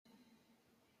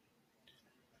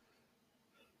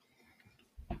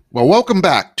Well, welcome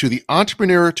back to the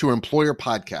Entrepreneur to Employer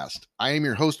podcast. I am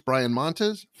your host, Brian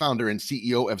Montes, founder and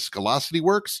CEO of Scalosity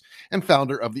Works and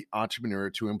founder of the Entrepreneur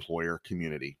to Employer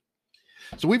community.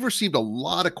 So we've received a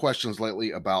lot of questions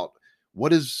lately about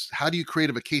how do you create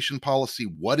a vacation policy?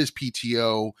 What is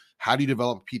PTO? How do you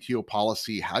develop a PTO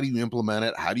policy? How do you implement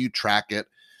it? How do you track it?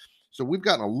 So we've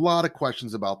gotten a lot of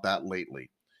questions about that lately.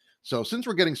 So since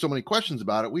we're getting so many questions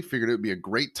about it, we figured it would be a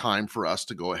great time for us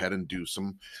to go ahead and do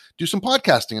some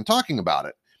podcasting and talking about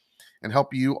it and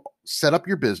help you set up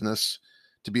your business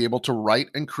to be able to write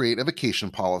and create a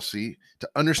vacation policy, to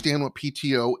understand what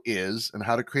PTO is and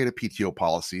how to create a PTO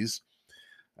policies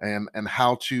and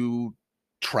how to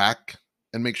track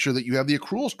and make sure that you have the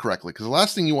accruals correctly. Because the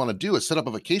last thing you want to do is set up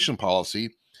a vacation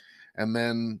policy and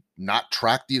then not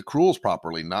track the accruals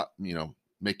properly, not,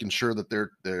 making sure that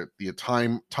the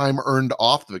time earned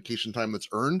off, the vacation time that's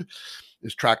earned,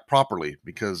 is tracked properly,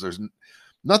 because there's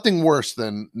nothing worse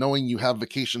than knowing you have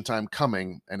vacation time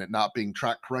coming and it not being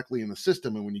tracked correctly in the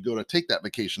system. And when you go to take that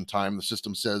vacation time, the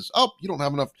system says, oh, you don't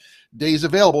have enough days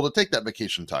available to take that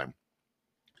vacation time.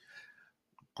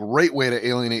 Great way to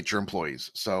alienate your employees.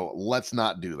 So let's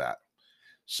not do that.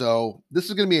 So this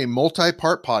is going to be a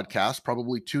multi-part podcast,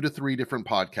 probably 2 to 3 different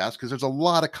podcasts, because there's a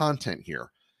lot of content here.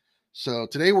 So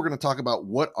today we're going to talk about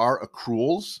what are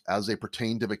accruals as they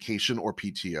pertain to vacation or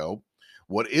PTO.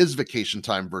 What is vacation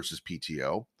time versus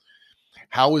PTO?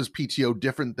 How is PTO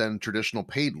different than traditional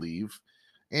paid leave?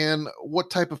 And what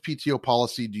type of PTO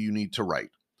policy do you need to write?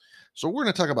 So we're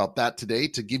going to talk about that today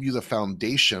to give you the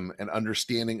foundation and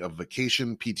understanding of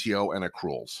vacation, PTO, and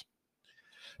accruals.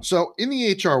 So in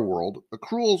the HR world,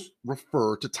 accruals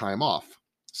refer to time off,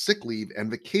 sick leave,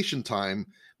 and vacation time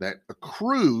that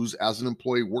accrues as an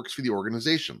employee works for the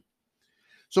organization.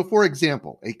 So for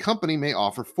example, a company may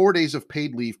offer 4 days of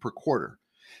paid leave per quarter.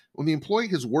 When the employee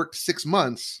has worked 6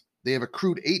 months, they have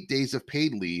accrued 8 days of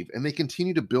paid leave, and they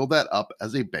continue to build that up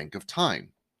as a bank of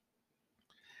time.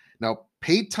 Now,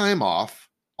 paid time off,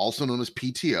 also known as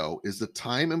PTO, is the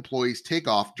time employees take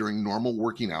off during normal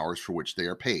working hours for which they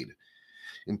are paid.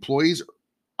 Employees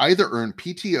either earn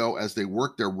PTO as they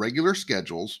work their regular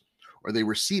schedules, or they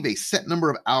receive a set number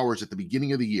of hours at the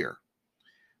beginning of the year.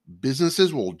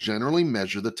 Businesses will generally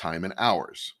measure the time in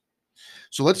hours.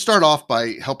 So let's start off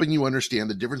by helping you understand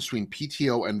the difference between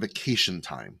PTO and vacation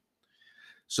time.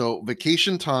 So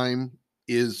vacation time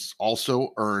is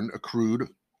also earned, accrued,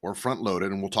 or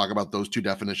front-loaded, and we'll talk about those two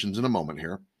definitions in a moment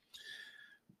here.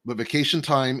 But vacation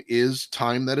time is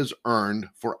time that is earned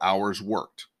for hours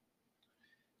worked.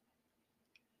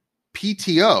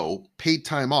 PTO, paid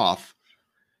time off,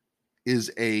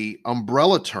 is a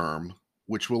umbrella term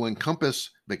which will encompass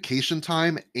vacation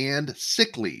time and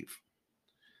sick leave.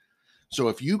 So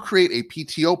if you create a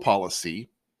PTO policy,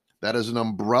 that is an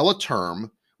umbrella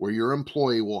term where your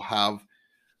employee will have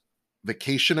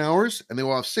vacation hours and they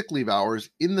will have sick leave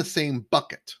hours in the same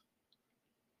bucket.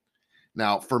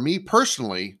 Now, for me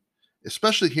personally,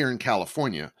 especially here in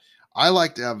California, I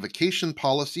like to have vacation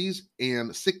policies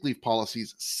and sick leave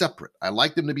policies separate. I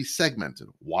like them to be segmented.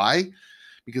 Why?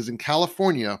 Because in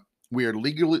California, we are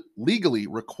legally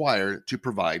required to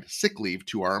provide sick leave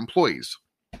to our employees.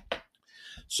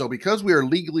 So because we are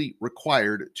legally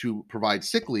required to provide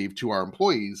sick leave to our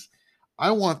employees,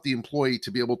 I want the employee to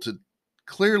be able to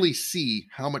clearly see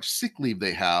how much sick leave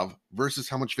they have versus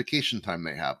how much vacation time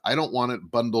they have. I don't want it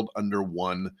bundled under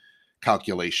one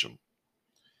calculation.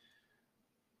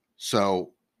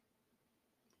 So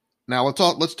now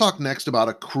let's talk next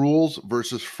about accruals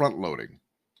versus front loading.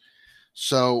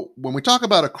 So when we talk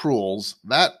about accruals,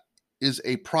 that is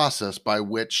a process by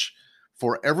which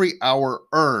for every hour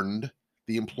earned,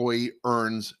 the employee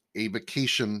earns a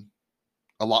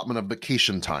allotment of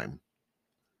vacation time.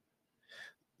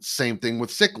 Same thing with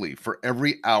sick leave. For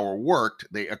every hour worked,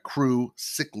 they accrue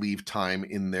sick leave time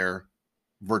in their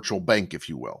virtual bank, if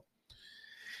you will.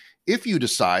 If you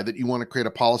decide that you want to create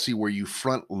a policy where you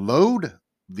front load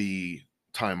the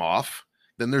time off,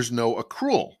 then there's no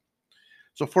accrual.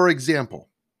 So for example,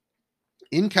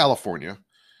 in California,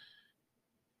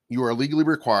 you are legally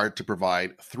required to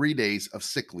provide 3 days of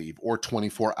sick leave or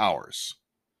 24 hours.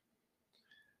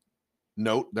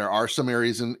 Note, there are some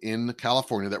areas in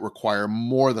California that require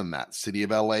more than that. City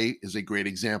of LA is a great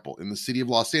example. In the city of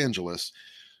Los Angeles,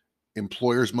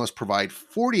 employers must provide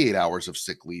 48 hours of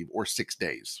sick leave or 6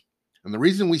 days. And the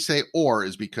reason we say or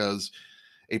is because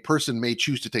a person may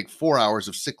choose to take 4 hours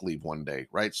of sick leave one day,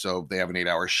 right? So they have an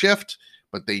 8-hour shift,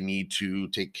 but they need to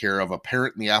take care of a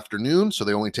parent in the afternoon, so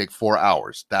they only take 4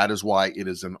 hours. That is why it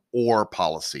is an or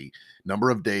policy, number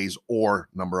of days or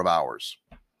number of hours.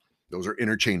 Those are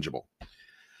interchangeable.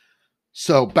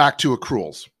 So back to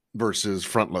accruals. versus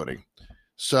front loading.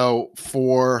 So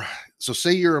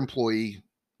say your employee,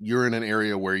 you're in an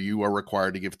area where you are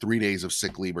required to give 3 days of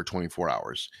sick leave or 24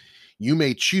 hours. You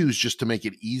may choose, just to make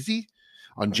it easy,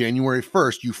 on January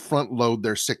 1st, you front load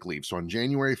their sick leave. So on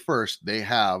January 1st, they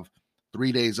have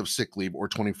 3 days of sick leave or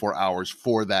 24 hours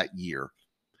for that year.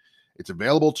 It's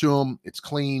available to them. It's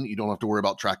clean. You don't have to worry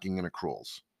about tracking and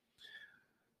accruals.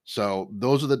 So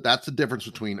that's the difference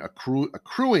between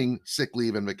accruing sick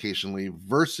leave and vacation leave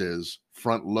versus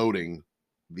front loading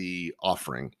the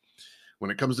offering.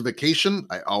 When it comes to vacation,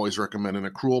 I always recommend an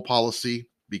accrual policy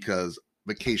because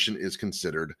vacation is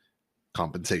considered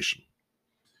compensation.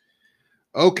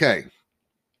 Okay,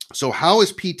 so how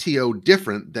is PTO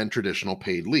different than traditional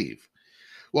paid leave?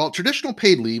 Well, traditional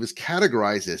paid leave is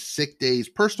categorized as sick days,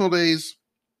 personal days,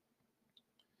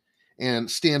 and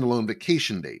standalone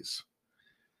vacation days.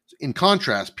 In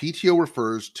contrast, PTO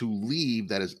refers to leave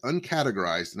that is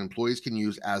uncategorized and employees can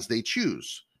use as they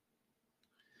choose.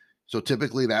 So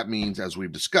typically that means, as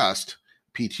we've discussed,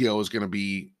 PTO is going to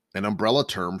be an umbrella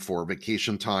term for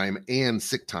vacation time and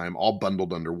sick time, all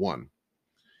bundled under one.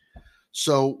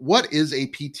 So what is a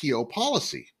PTO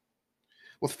policy?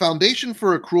 Well, the foundation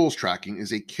for accruals tracking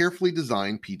is a carefully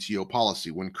designed PTO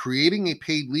policy. When creating a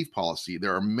paid leave policy,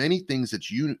 there are many things that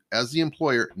you, as the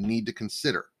employer, need to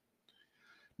consider.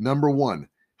 Number one,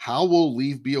 how will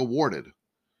leave be awarded?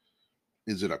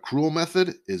 Is it accrual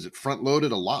method? Is it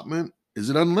front-loaded allotment? Is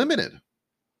it unlimited?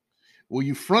 Will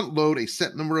you front-load a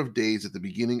set number of days at the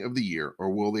beginning of the year, or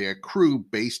will they accrue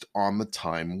based on the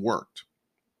time worked?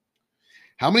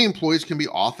 How many employees can be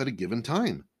off at a given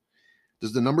time?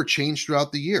 Does the number change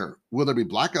throughout the year? Will there be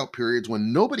blackout periods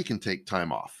when nobody can take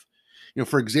time off?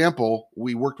 For example,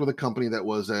 we worked with a company that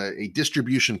was a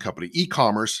distribution company,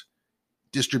 e-commerce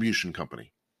distribution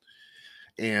company,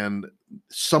 and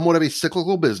somewhat of a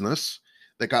cyclical business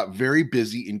that got very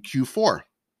busy in Q4.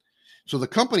 So the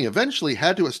company eventually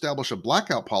had to establish a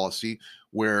blackout policy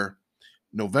where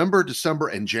November, December,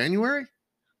 and January,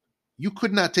 you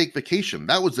could not take vacation.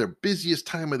 That was their busiest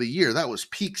time of the year. That was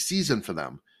peak season for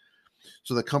them.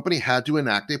 So the company had to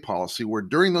enact a policy where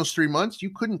during those 3 months, you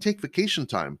couldn't take vacation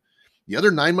time. The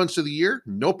other 9 months of the year,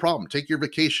 no problem. Take your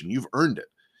vacation. You've earned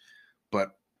it.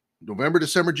 But November,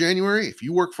 December, January, if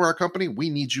you work for our company, we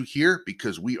need you here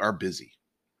because we are busy.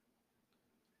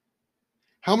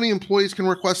 How many employees can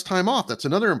request time off? That's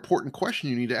another important question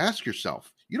you need to ask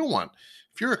yourself.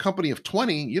 If you're a company of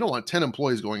 20, you don't want 10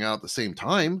 employees going out at the same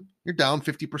time. You're down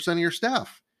 50% of your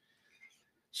staff.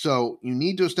 So you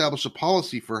need to establish a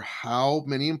policy for how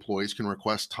many employees can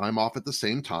request time off at the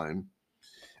same time.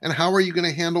 And how are you going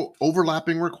to handle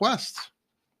overlapping requests?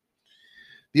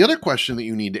 The other question that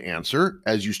you need to answer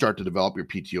as you start to develop your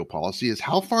PTO policy is,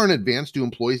 how far in advance do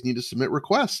employees need to submit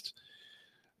requests?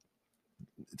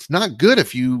 It's not good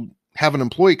if you have an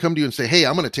employee come to you and say, hey,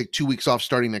 I'm going to take 2 weeks off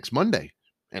starting next Monday,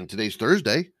 and today's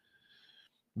Thursday.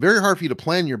 Very hard for you to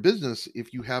plan your business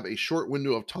if you have a short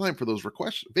window of time for those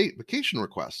vacation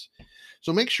requests.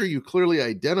 So make sure you clearly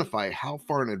identify how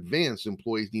far in advance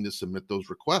employees need to submit those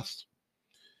requests.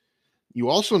 You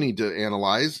also need to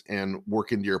analyze and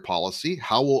work into your policy,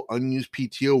 how will unused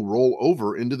PTO roll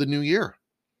over into the new year?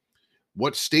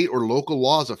 What state or local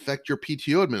laws affect your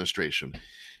PTO administration?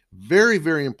 Very,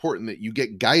 very important that you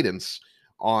get guidance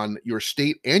on your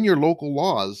state and your local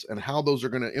laws and how those are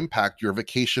going to impact your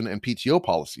vacation and PTO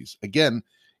policies. Again,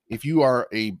 if you are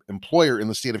an employer in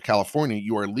the state of California,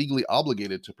 you are legally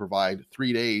obligated to provide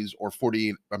 3 days or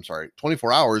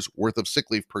 24 hours worth of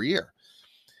sick leave per year.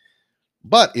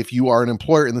 But if you are an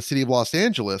employer in the city of Los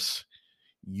Angeles,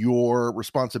 your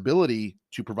responsibility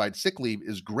to provide sick leave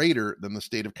is greater than the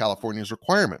state of California's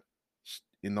requirement.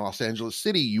 In Los Angeles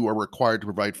City, you are required to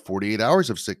provide 48 hours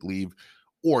of sick leave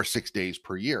or 6 days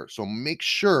per year. So make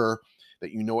sure that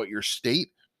you know what your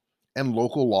state and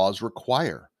local laws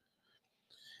require.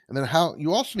 And then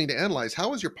you also need to analyze,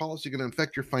 how is your policy going to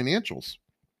affect your financials?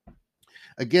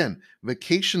 Again,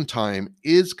 vacation time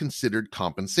is considered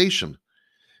compensation.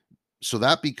 So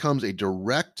that becomes a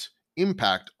direct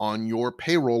impact on your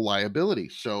payroll liability.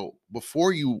 So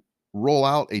before you roll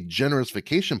out a generous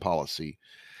vacation policy,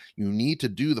 you need to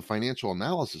do the financial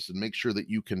analysis and make sure that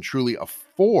you can truly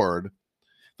afford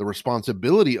the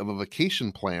responsibility of a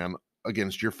vacation plan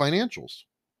against your financials.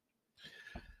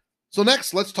 So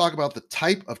next, let's talk about the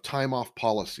type of time off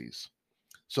policies.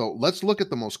 So let's look at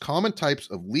the most common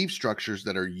types of leave structures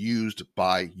that are used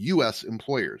by U.S.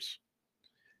 employers.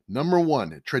 Number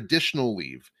one, traditional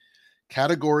leave.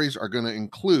 Categories are going to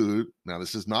include, now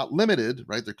this is not limited,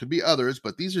 right? There could be others,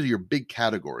 but these are your big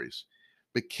categories.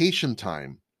 Vacation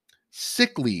time,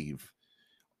 sick leave,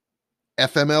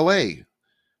 FMLA,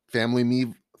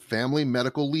 Family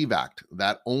Medical Leave Act.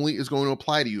 That only is going to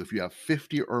apply to you if you have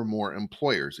 50 or more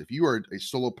employers. If you are a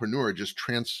solopreneur just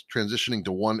transitioning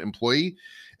to one employee,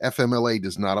 FMLA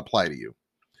does not apply to you.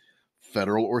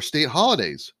 Federal or state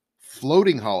holidays,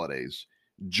 floating holidays,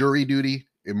 jury duty,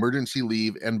 emergency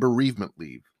leave, and bereavement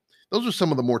leave. Those are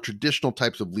some of the more traditional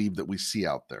types of leave that we see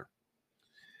out there.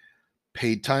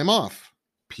 Paid time off,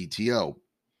 PTO.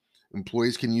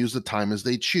 Employees can use the time as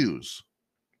they choose.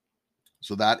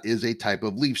 So that is a type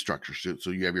of leave structure. So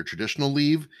you have your traditional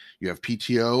leave, you have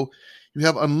PTO, you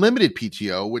have unlimited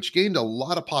PTO, which gained a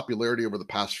lot of popularity over the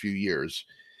past few years.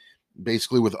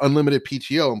 Basically, with unlimited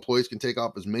PTO, employees can take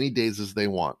off as many days as they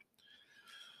want.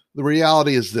 The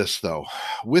reality is this, though.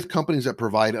 With companies that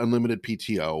provide unlimited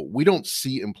PTO, we don't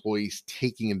see employees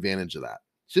taking advantage of that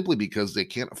simply because they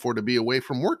can't afford to be away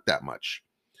from work that much.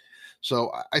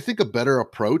 So I think a better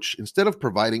approach, instead of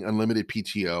providing unlimited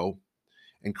PTO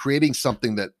and creating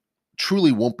something that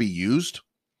truly won't be used,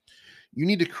 you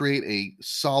need to create a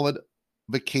solid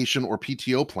vacation or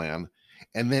PTO plan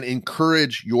and then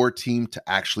encourage your team to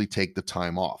actually take the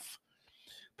time off.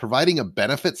 Providing a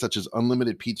benefit such as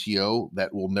unlimited PTO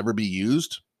that will never be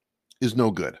used is no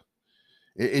good.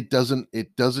 It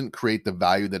doesn't create the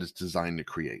value that it's designed to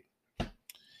create.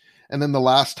 And then the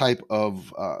last type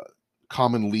of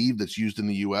common leave that's used in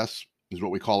the US is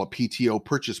what we call a PTO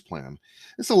purchase plan.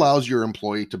 This allows your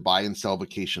employee to buy and sell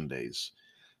vacation days.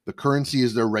 The currency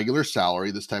is their regular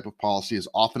salary. This type of policy is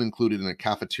often included in a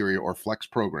cafeteria or flex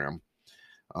program.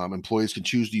 Employees can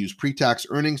choose to use pre-tax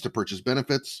earnings to purchase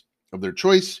benefits of their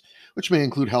choice, which may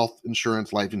include health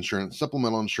insurance, life insurance,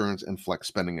 supplemental insurance, and flex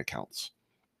spending accounts.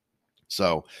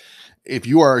 So if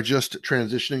you are just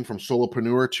transitioning from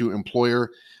solopreneur to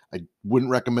employer, I wouldn't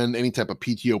recommend any type of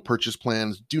PTO purchase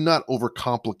plans. Do not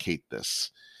overcomplicate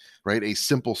this, right? A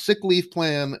simple sick leave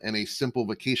plan and a simple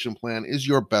vacation plan is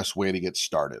your best way to get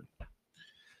started.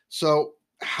 So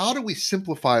how do we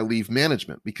simplify leave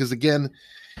management? Because again,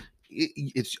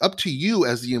 it's up to you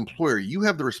as the employer. You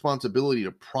have the responsibility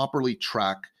to properly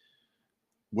track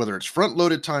whether it's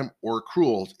front-loaded time or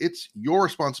accruals. It's your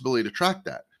responsibility to track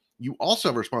that. You also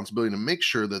have a responsibility to make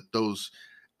sure that those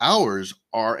hours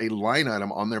are a line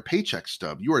item on their paycheck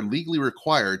stub. You are legally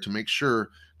required to make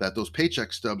sure that those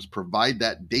paycheck stubs provide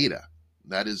that data.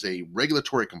 That is a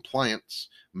regulatory compliance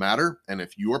matter. And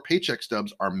if your paycheck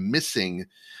stubs are missing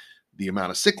the amount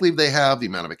of sick leave they have, the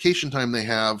amount of vacation time they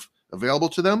have available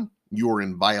to them, you are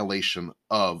in violation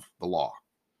of the law.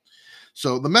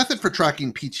 So the method for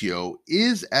tracking PTO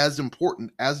is as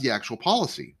important as the actual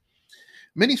policy.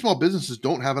 Many small businesses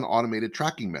don't have an automated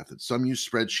tracking method. Some use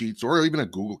spreadsheets or even a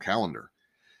Google Calendar.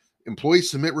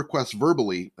 Employees submit requests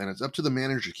verbally, and it's up to the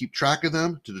manager to keep track of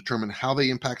them to determine how they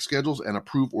impact schedules and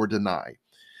approve or deny.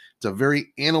 It's a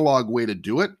very analog way to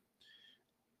do it.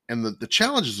 And the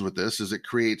challenges with this is it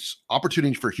creates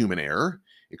opportunity for human error.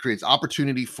 It creates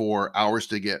opportunity for hours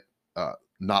to get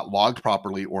not logged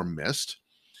properly or missed.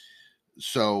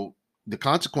 So the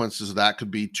consequences of that could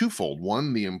be twofold.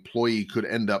 One, the employee could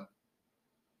end up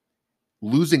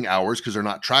losing hours because they're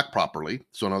not tracked properly.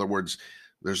 So in other words,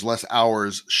 there's less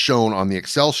hours shown on the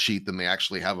Excel sheet than they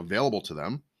actually have available to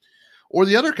them. Or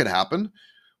the other could happen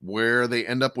where they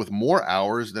end up with more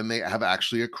hours than they have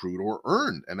actually accrued or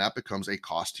earned, and that becomes a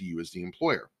cost to you as the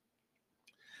employer.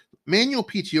 Manual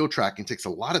PTO tracking takes a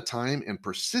lot of time and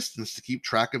persistence to keep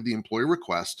track of the employee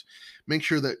request, make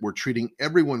sure that we're treating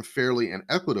everyone fairly and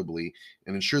equitably,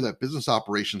 and ensure that business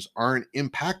operations aren't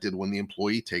impacted when the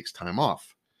employee takes time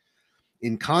off.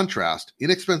 In contrast,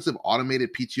 inexpensive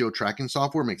automated PTO tracking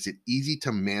software makes it easy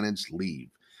to manage leave.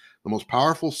 The most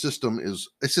powerful system is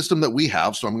a system that we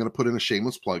have, so I'm going to put in a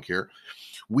shameless plug here.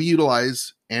 We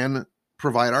utilize and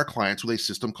provide our clients with a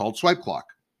system called SwipeClock.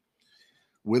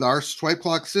 With our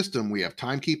SwipeClock system, we have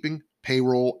timekeeping,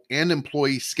 payroll, and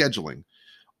employee scheduling,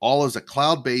 all as a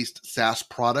cloud-based SaaS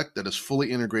product that is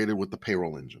fully integrated with the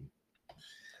payroll engine.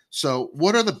 So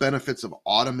what are the benefits of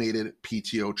automated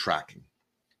PTO tracking?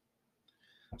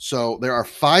 So there are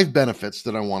 5 benefits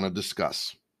that I want to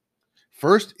discuss.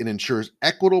 First, it ensures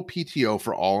equitable PTO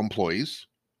for all employees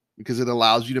because it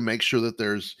allows you to make sure that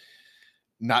there's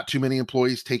not too many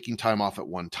employees taking time off at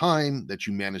one time, that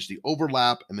you manage the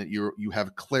overlap, and that you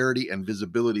have clarity and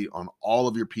visibility on all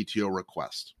of your PTO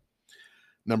requests.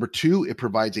 Number 2, it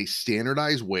provides a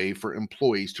standardized way for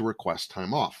employees to request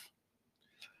time off.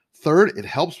 Third, it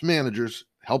helps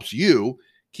you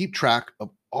keep track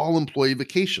of all employee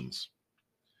vacations.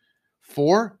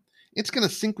 4, it's going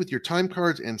to sync with your time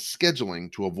cards and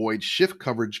scheduling to avoid shift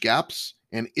coverage gaps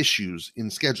and issues in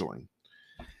scheduling.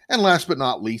 And last but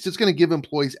not least, it's going to give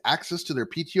employees access to their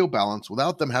PTO balance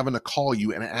without them having to call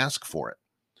you and ask for it.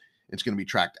 It's going to be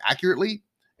tracked accurately,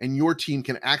 and your team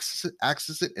can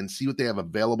access it and see what they have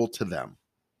available to them.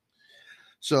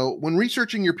 So when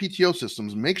researching your PTO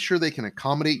systems, make sure they can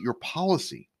accommodate your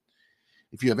policy.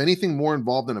 If you have anything more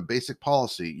involved than a basic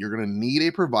policy, you're going to need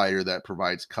a provider that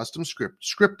provides custom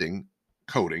scripting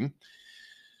coding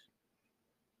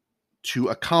to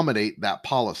accommodate that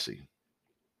policy.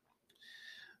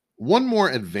 One more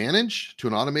advantage to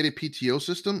an automated PTO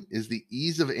system is the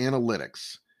ease of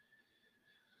analytics.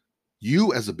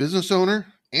 You as a business owner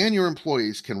and your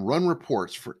employees can run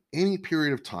reports for any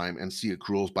period of time and see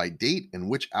accruals by date and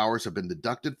which hours have been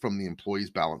deducted from the employees'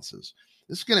 balances.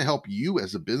 This is going to help you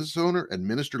as a business owner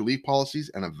administer leave policies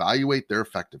and evaluate their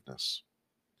effectiveness.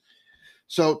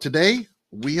 So today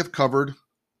we have covered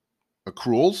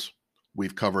accruals.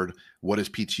 We've covered what is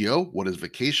PTO, what is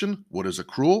vacation, what is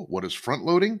accrual, what is front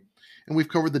loading, and we've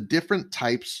covered the different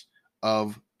types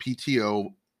of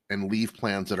PTO and leave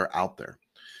plans that are out there.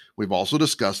 We've also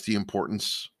discussed the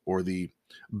importance or the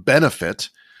benefit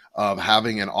of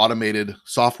having an automated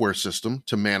software system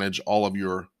to manage all of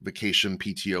your vacation,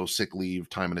 PTO, sick leave,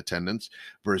 time and attendance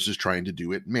versus trying to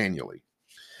do it manually.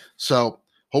 So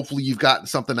hopefully you've gotten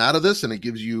something out of this and it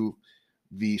gives you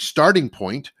the starting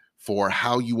point for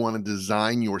how you want to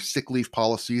design your sick leave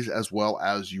policies as well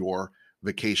as your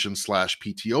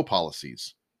vacation/PTO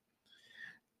policies.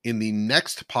 In the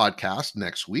next podcast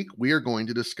next week, we are going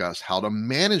to discuss how to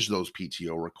manage those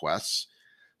PTO requests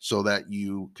so that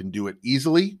you can do it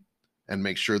easily and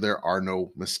make sure there are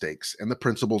no mistakes and the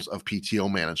principles of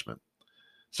PTO management.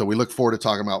 So we look forward to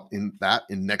talking about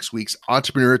in next week's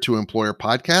Entrepreneur to Employer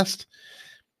podcast.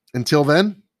 Until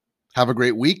then, have a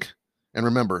great week. And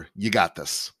remember, you got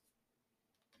this.